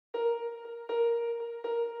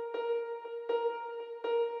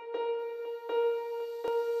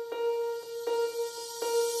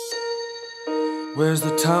Where's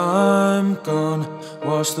the time gone?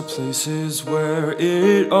 Watch the places where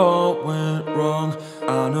it all went wrong.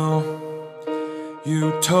 I know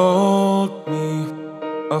you told me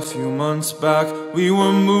a few months back we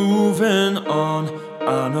were moving on.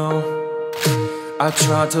 I know I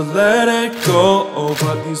tried to let it go,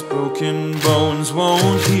 but these broken bones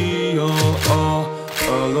won't heal all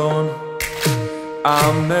alone.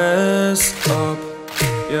 I messed up,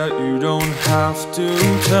 yeah, you don't have to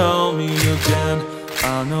tell me again.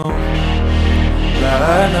 I know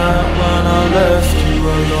that night when I left you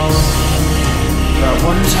alone, that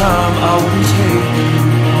one time I wouldn't take you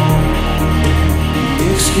home. The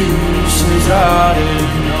excuses I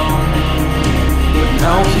didn't know, but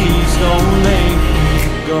now please don't make me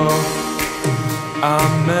go. I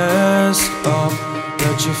messed up,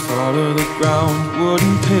 let you fall to the ground,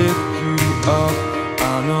 wouldn't pick you up.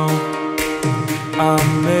 I know I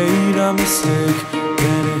made a mistake,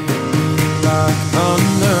 then it hit me like an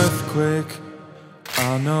earthquake.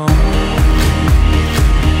 I know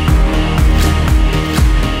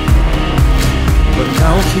but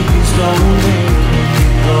now please don't make me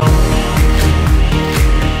go.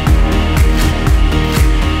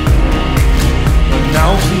 But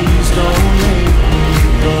now please don't make me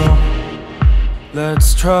go.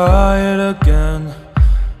 Let's try it again.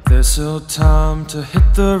 There's still time to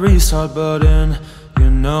hit the restart button. You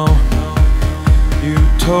know, you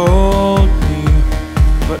told me,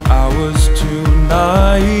 but I was too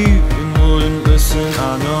naive and wouldn't listen.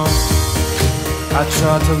 I know I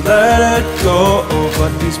tried to let it go,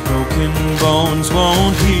 but these broken bones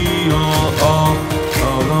won't heal all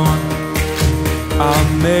alone. I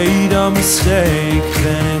made a mistake,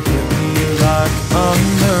 then it hit me like an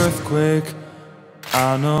earthquake.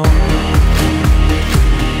 I know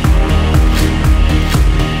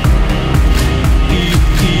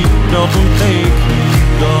don't make me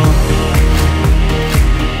go.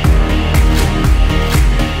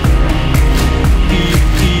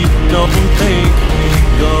 Don't make me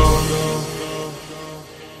go.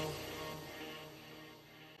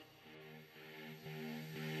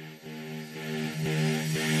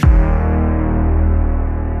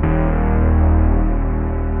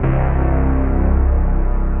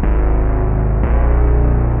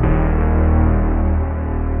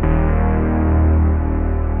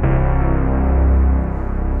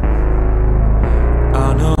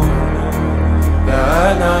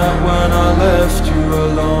 When I left you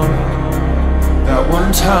alone, that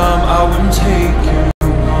one time I wouldn't take you